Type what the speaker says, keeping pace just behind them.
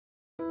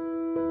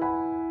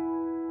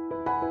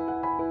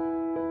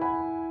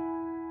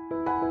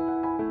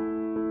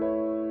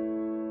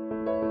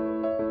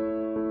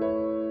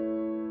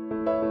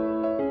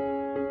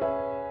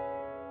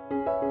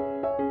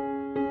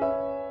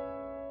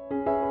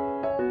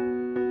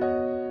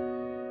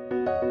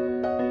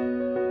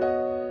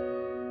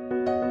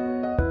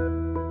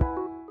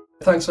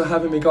Thanks for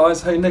having me,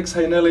 guys. Hey Nix,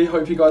 hey Nellie,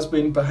 hope you guys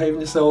been behaving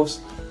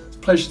yourselves. It's a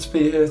pleasure to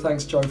be here.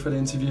 Thanks Joe for the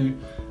interview,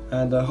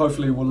 and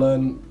hopefully we'll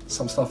learn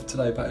some stuff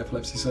today about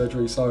epilepsy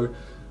surgery. So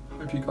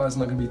hope you guys are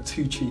not going to be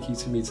too cheeky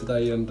to me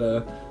today, and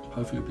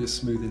hopefully it'll be a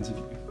smooth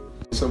interview.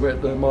 So we're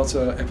at the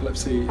Mater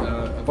Epilepsy,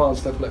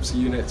 Advanced Epilepsy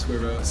Unit.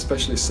 We're a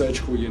specialist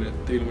surgical unit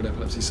dealing with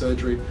epilepsy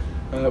surgery.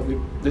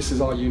 This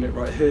is our unit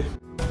right here.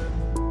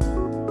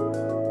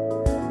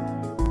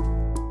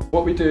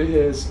 What we do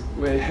here is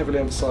we're heavily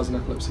emphasising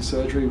epilepsy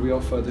surgery. We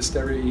offer the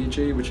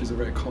stereo-EEG, which is a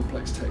very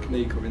complex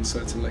technique of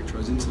inserting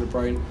electrodes into the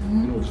brain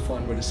in order to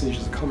find where the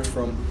seizures are coming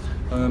from.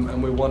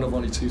 And we're one of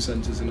only 2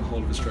 centres in the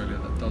whole of Australia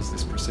that does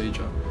this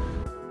procedure.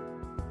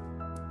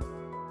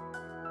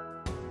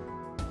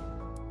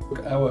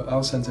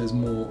 Our centre is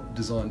more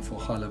designed for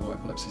high-level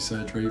epilepsy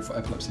surgery, for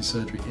epilepsy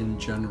surgery in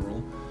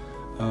general,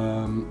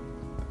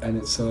 and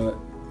it's a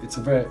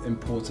very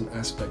important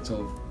aspect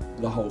of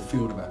the whole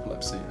field of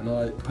epilepsy, and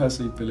I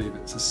personally believe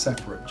it's a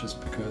separate.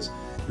 Just because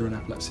you're an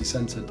epilepsy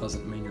centre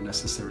doesn't mean you're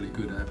necessarily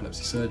good at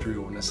epilepsy surgery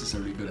or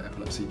necessarily good at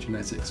epilepsy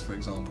genetics, for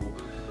example.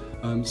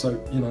 So,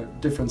 you know,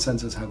 different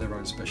centres have their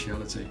own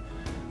speciality.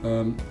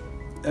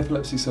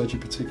 Epilepsy surgery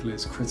particularly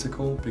is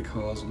critical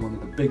because one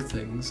of the big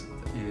things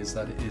is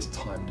that it is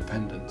time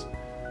dependent.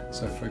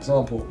 So for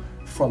example,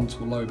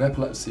 frontal lobe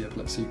epilepsy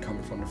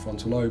coming from the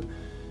frontal lobe,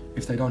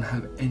 if they don't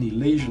have any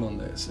lesion on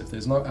this, if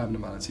there's no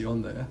abnormality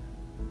on there,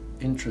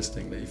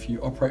 interestingly, if you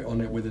operate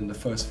on it within the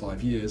first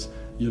 5 years,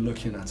 you're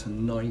looking at a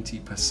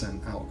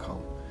 90%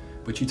 outcome.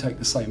 But you take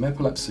the same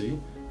epilepsy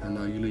and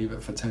now you leave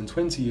it for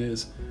 10-20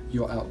 years,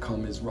 your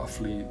outcome is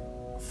roughly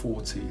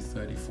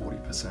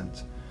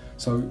 30-40%.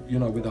 So, you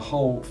know, with the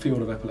whole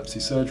field of epilepsy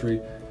surgery,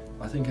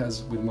 I think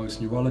as with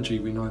most neurology,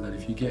 we know that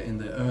if you get in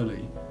there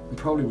early, and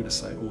probably would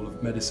say all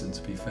of medicine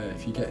to be fair,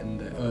 if you get in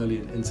there early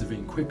and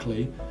intervene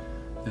quickly,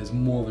 there's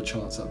more of a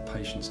chance that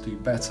patients do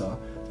better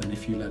than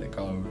if you let it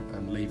go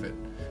and leave it.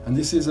 And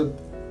this is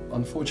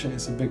unfortunately,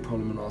 it's a big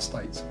problem in our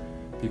state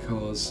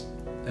because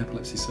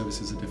epilepsy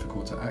services are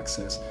difficult to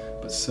access,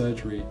 but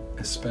surgery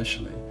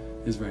especially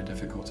is very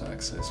difficult to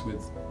access,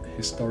 with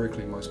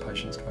historically most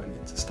patients going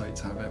into state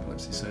to have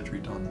epilepsy surgery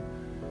done.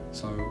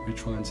 So we're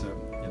trying to,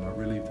 you know,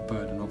 relieve the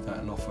burden of that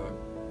and offer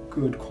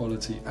good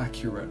quality,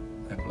 accurate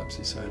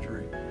epilepsy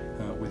surgery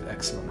with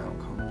excellent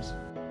outcomes.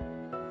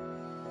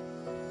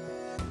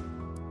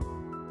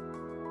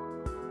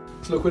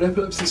 So look, with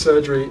epilepsy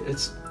surgery,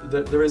 this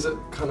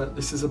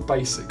is a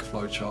basic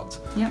flowchart.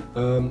 Yeah.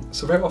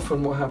 So very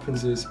often what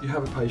happens is you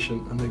have a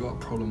patient and they got a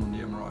problem on the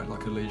MRI,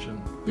 like a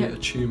lesion, be it a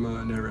tumour,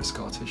 an area of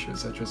scar tissue,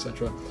 etc.,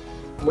 etc.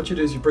 And what you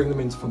do is you bring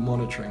them in for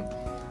monitoring.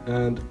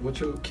 And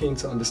what you're keen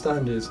to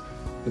understand is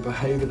the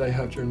behaviour they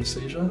have during the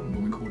seizure,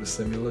 what we call the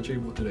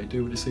semiology, what do they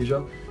do with the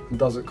seizure, and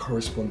does it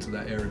correspond to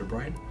that area of the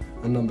brain?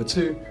 And number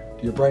 2,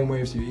 do your brain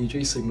waves, your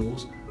EEG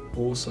signals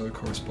also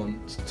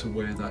correspond to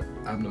where that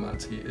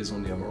abnormality is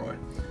on the MRI?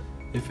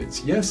 If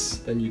it's yes,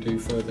 then you do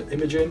further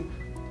imaging,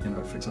 you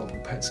know, for example,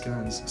 PET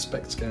scans,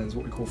 SPECT scans,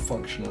 what we call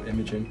functional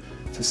imaging,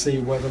 to see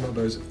whether or not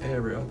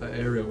that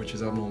area which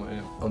is abnormal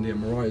on the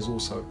MRI is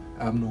also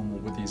abnormal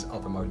with these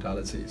other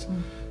modalities.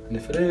 And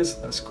if it is,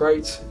 that's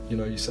great. You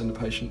know, you send the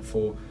patient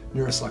for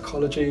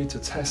neuropsychology to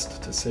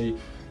test to see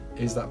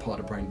is that part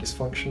of the brain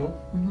dysfunctional,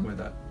 where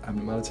that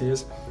abnormality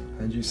is,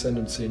 and you send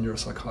them to see a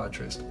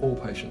neuropsychiatrist. All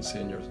patients see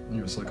a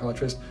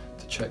neuropsychiatrist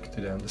to check,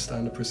 do they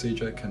understand the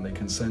procedure, can they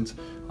consent,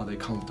 are they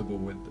comfortable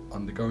with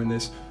undergoing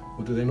this,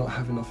 or do they not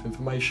have enough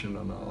information,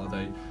 and are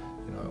they,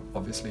 you know,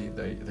 obviously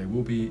they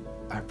will be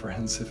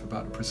apprehensive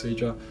about the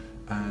procedure,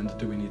 and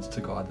do we need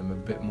to guide them a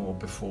bit more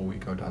before we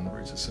go down the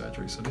route of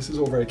surgery. So this is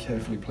all very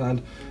carefully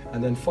planned,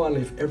 and then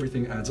finally, if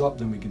everything adds up,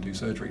 then we can do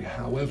surgery.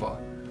 However,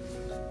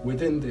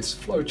 within this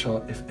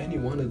flowchart, if any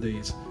one of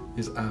these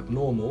is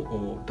abnormal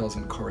or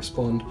doesn't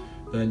correspond,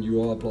 then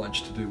you are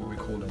obliged to do what we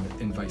call an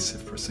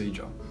invasive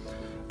procedure.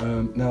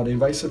 Now, the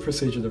invasive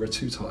procedure, there are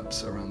 2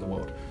 types around the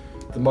world.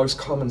 The most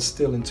common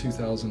still in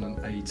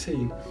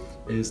 2018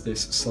 is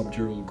this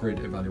subdural grid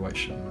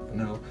evaluation.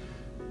 Now,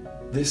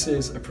 this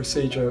is a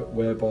procedure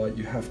whereby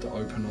you have to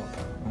open up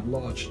a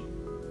large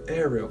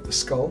area of the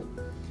skull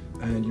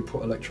and you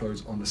put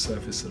electrodes on the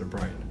surface of the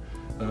brain.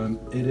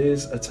 It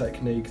is a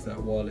technique that,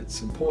 while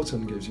it's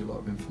important, gives you a lot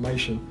of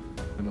information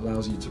and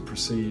allows you to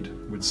proceed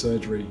with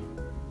surgery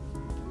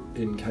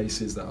in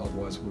cases that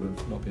otherwise would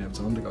have not been able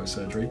to undergo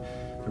surgery.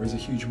 There is a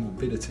huge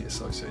morbidity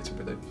associated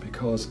with it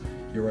because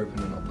you're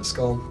opening up the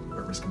skull,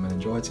 at risk of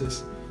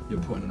meningitis,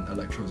 you're putting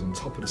electrodes on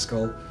top of the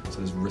skull, so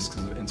there's risks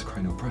of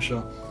intracranial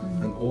pressure,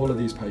 and all of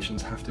these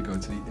patients have to go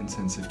to the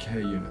intensive care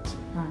unit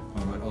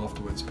right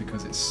afterwards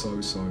because it's so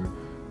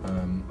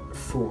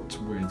fraught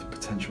with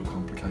potential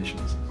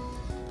complications.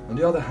 On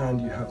the other hand,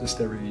 you have the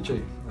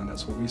stereo-EEG, and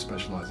that's what we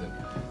specialise in.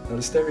 Now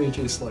the stereo-EEG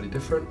is slightly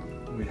different.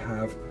 We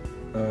have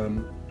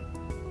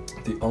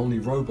the only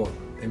robot,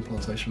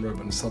 implantation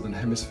robot in the southern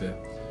hemisphere.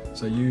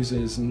 So it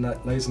uses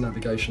laser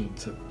navigation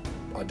to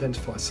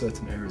identify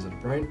certain areas of the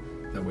brain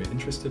that we're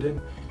interested in,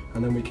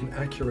 and then we can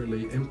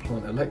accurately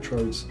implant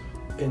electrodes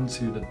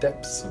into the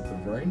depths of the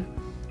brain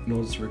in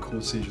order to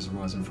record seizures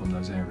arising from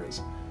those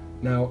areas.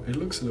 Now, it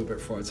looks a little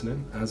bit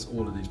frightening, as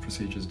all of these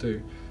procedures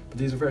do, but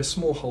these are very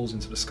small holes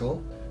into the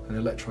skull, and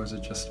electrodes are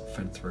just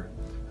fed through.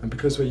 And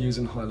because we're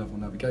using high-level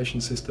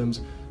navigation systems,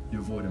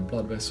 you're avoiding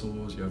blood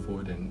vessels, you're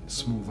avoiding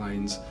small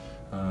veins,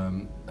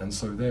 and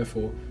so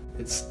therefore,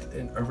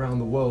 around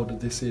the world,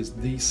 this is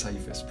the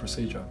safest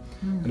procedure.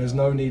 And there's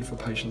no need for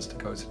patients to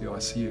go to the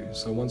ICU.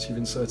 So once you've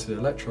inserted the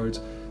electrodes,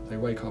 they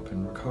wake up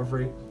in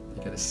recovery,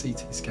 you get a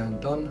CT scan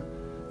done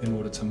in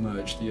order to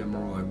merge the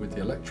MRI with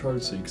the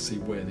electrodes, so you can see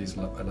where these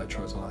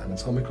electrodes are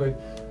anatomically,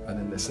 and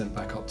then they're sent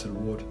back up to the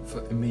ward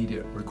for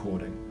immediate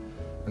recording.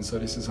 And so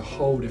this is a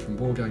whole different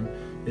ballgame.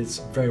 It's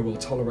very well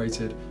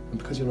tolerated, and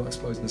because you're not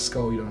exposing the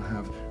skull, you don't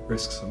have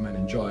risks of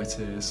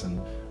meningitis and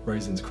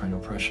raised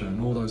intracranial pressure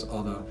and all those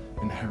other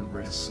inherent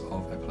risks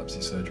of epilepsy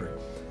surgery.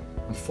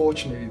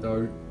 Unfortunately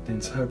though, the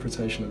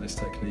interpretation of this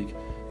technique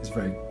is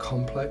very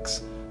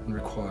complex and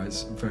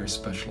requires very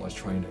specialised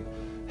training.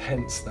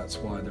 Hence, that's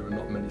why there are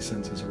not many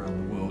centres around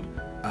the world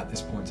at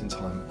this point in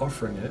time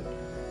offering it,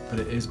 but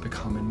it is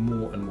becoming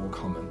more and more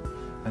common.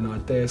 And I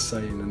dare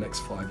say in the next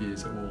 5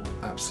 years it will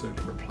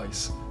absolutely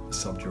replace the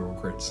subdural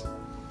grids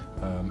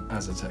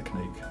as a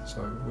technique.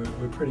 So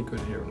we're pretty good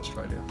here in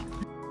Australia.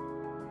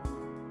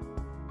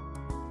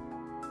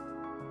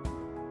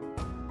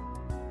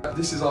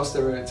 This is our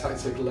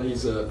stereotactic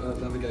laser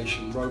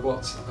navigation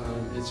robot.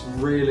 It's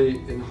really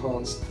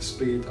enhanced the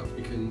speed that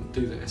we can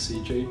do the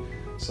SEG.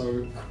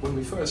 So when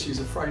we first used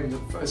the frame, the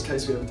first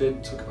case we ever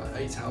did took about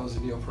 8 hours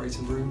in the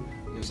operating room,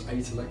 and there was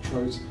 8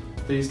 electrodes.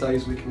 These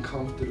days we can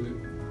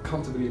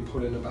comfortably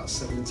put in about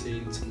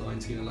 17 to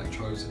 19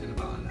 electrodes in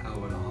about an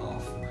hour and a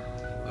half.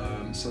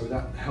 So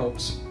that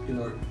helps,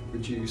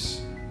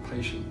 reduce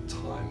patient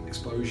time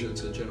exposure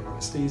to general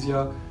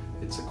anaesthesia.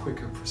 It's a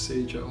quicker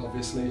procedure,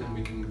 obviously, and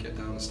we can get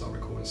down and start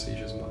recording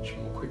seizures much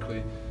more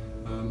quickly.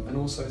 And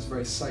also it's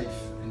very safe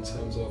in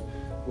terms of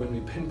when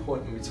we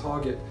pinpoint and we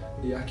target,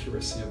 the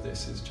accuracy of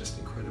this is just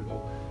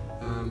incredible.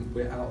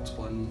 We're out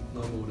by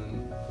no more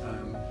than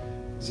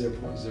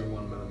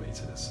 0.01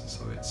 millimeters,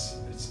 so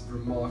it's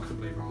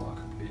remarkably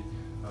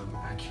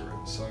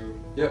accurate. So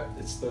yeah,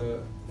 it's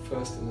the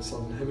first in the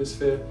southern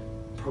hemisphere,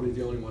 probably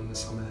the only one in the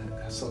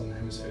southern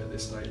hemisphere at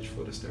this stage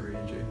for the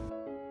stereo-EEG.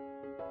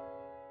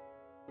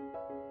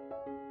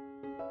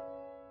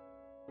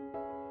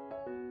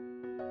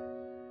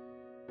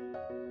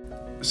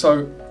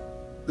 So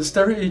the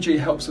stereo-EEG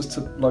helps us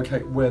to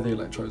locate where the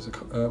electrodes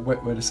are,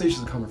 where the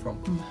seizures are coming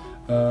from.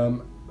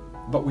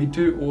 But we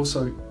do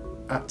also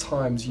at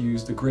times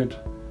use the grid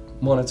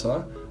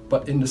monitor,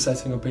 but in the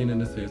setting of being in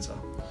the theatre.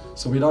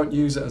 So we don't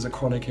use it as a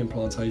chronic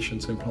implantation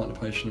to implant the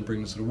patient and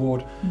bring them to the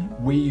ward.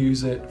 We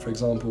use it, for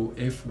example,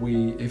 if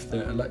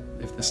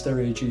the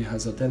stereo-EEG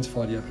has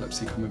identified the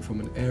epilepsy coming from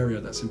an area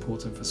that's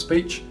important for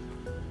speech,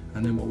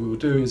 and then what we will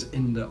do is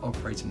in the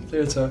operating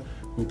theatre,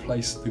 we'll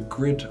place the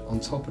grid on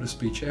top of the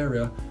speech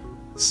area,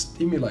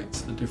 stimulate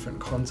the different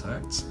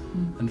contacts,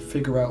 and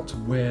figure out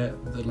where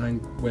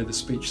the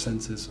speech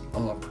centres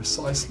are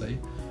precisely,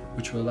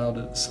 which will allow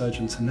the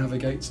surgeon to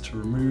navigate to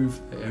remove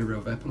the area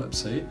of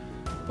epilepsy,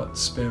 but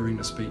sparing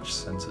the speech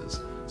centres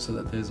so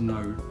that there's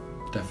no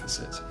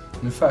deficit.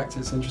 And in fact,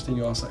 it's interesting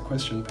you ask that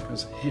question,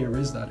 because here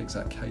is that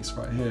exact case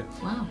right here.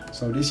 Wow.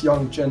 So this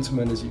young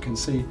gentleman, as you can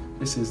see,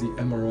 this is the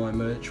MRI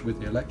merge with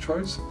the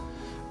electrodes,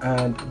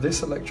 and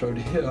this electrode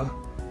here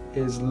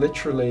is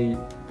literally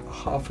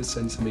half a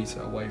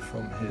centimetre away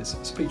from his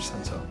speech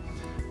centre.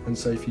 And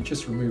so if you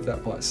just remove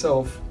that by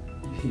itself,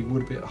 he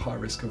would be at high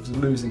risk of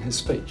losing his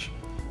speech.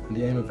 And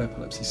the aim of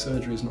epilepsy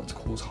surgery is not to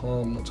cause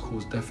harm, not to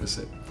cause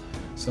deficit.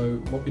 So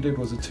what we did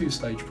was a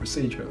 2-stage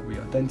procedure. We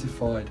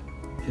identified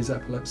his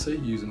epilepsy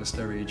using a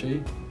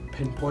stereo-EEG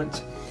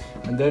pinpoint,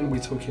 and then we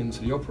took him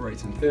to the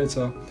operating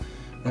theatre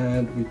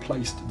and we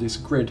placed this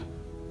grid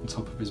on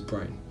top of his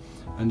brain.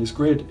 And this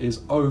grid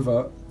is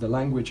over the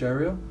language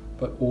area,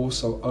 but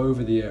also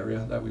over the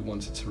area that we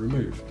wanted to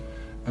remove.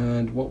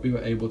 And what we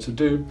were able to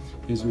do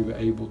is we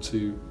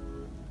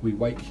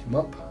wake him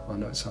up. I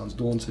know it sounds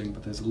daunting,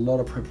 but there's a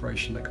lot of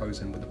preparation that goes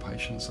in with the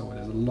patient. So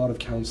there's a lot of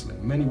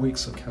counselling, many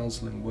weeks of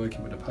counselling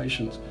working with the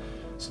patient.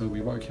 So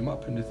we woke him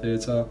up in the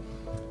theatre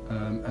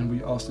and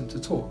we asked him to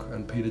talk.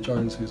 And Peter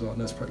Jones, who's our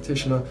nurse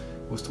practitioner,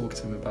 was talking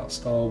to him about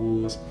Star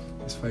Wars,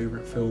 his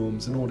favourite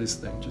films and all this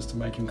thing, just to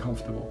make him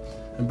comfortable.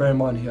 And bear in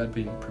mind, he had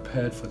been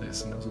prepared for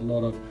this, and there was a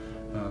lot of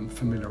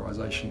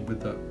familiarisation with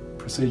the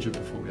procedure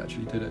before we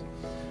actually did it.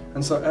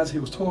 And so as he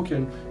was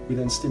talking, we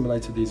then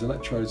stimulated these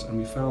electrodes, and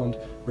we found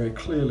very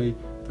clearly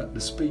that the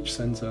speech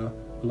centre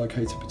was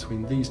located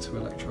between these 2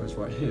 electrodes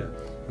right here,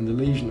 and the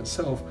lesion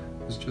itself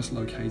was just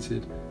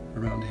located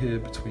around here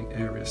between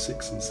area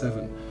 6 and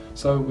 7.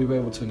 So we were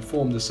able to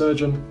inform the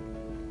surgeon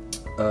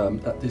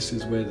that this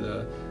is where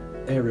the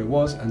area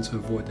was and to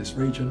avoid this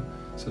region.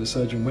 So the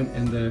surgeon went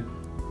in there,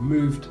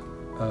 moved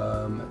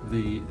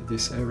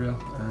this area,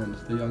 and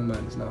the young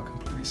man is now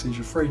completely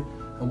seizure free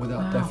and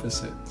without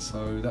deficit.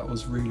 So that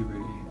was really,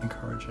 really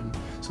encouraging.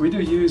 So we do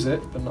use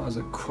it, but not as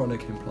a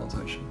chronic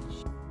implantation.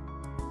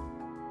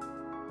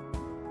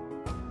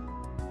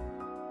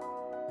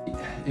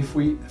 If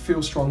we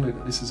feel strongly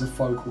that this is a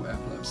focal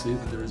epilepsy,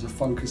 that there is a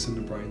focus in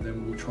the brain,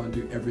 then we'll try and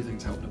do everything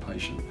to help the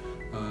patient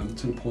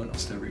to the point of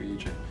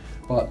stereo-EEG.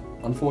 But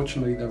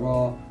unfortunately, there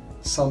are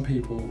some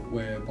people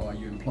whereby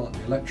you implant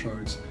the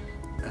electrodes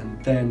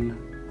and then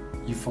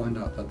you find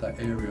out that that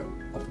area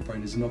of the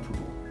brain is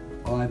inoperable,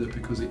 either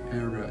because the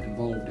area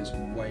involved is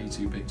way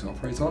too big to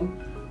operate on,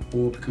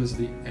 or because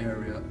the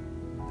area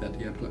that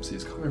the epilepsy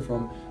is coming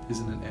from is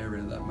in an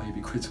area that may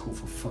be critical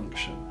for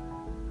function.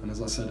 And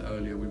as I said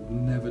earlier, we will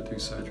never do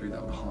surgery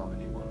that would harm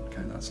anyone.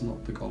 Okay, that's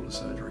not the goal of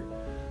surgery.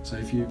 So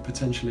if you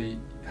potentially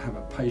have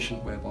a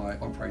patient whereby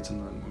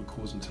operating them will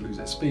cause them to lose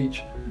their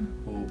speech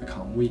or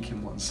become weak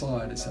in one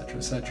side,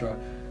 etc.,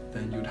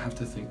 then you'd have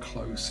to think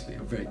closely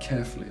or very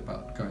carefully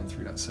about going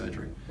through that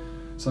surgery.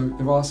 So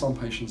there are some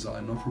patients that are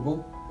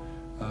inoperable,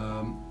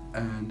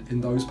 and in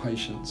those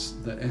patients,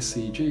 the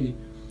SEG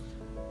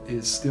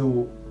is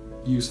still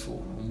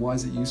useful. And why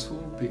is it useful?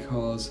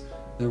 Because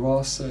there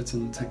are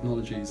certain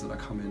technologies that are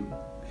coming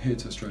here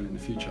to Australia in the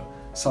future,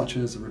 such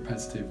as a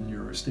repetitive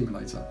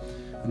neurostimulator.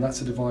 And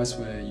that's a device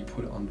where you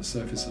put it on the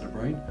surface of the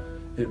brain,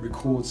 it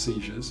records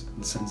seizures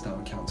and sends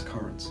down counter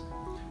currents.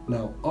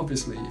 Now,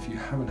 obviously, if you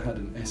haven't had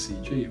an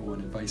SEG or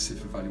an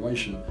invasive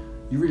evaluation,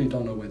 you really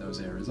don't know where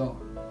those areas are.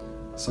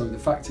 So the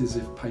fact is,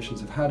 if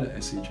patients have had an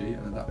SEG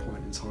and at that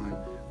point in time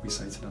we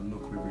say to them,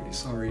 look, we're really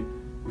sorry,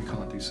 we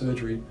can't do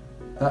surgery,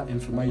 that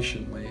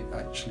information may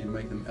actually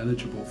make them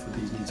eligible for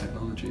these new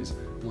technologies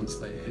once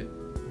they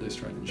hit the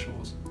Australian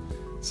shores.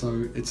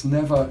 So it's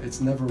never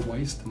a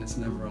waste and it's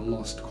never a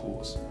lost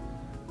cause.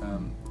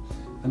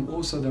 And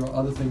also there are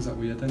other things that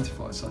we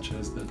identify, such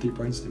as the deep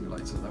brain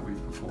stimulator that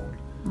we've performed.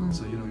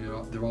 So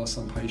there are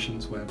some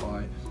patients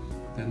whereby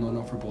they're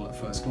non-operable at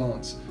first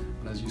glance,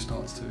 but as you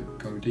start to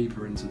go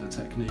deeper into the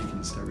technique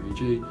and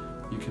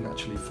stereo-EEG, you can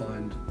actually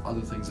find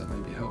other things that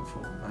may be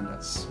helpful, and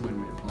that's when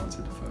we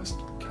implanted the first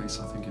case,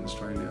 I think, in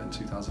Australia in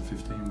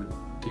 2015 with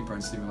deep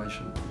brain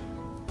stimulation,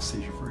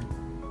 seizure-free.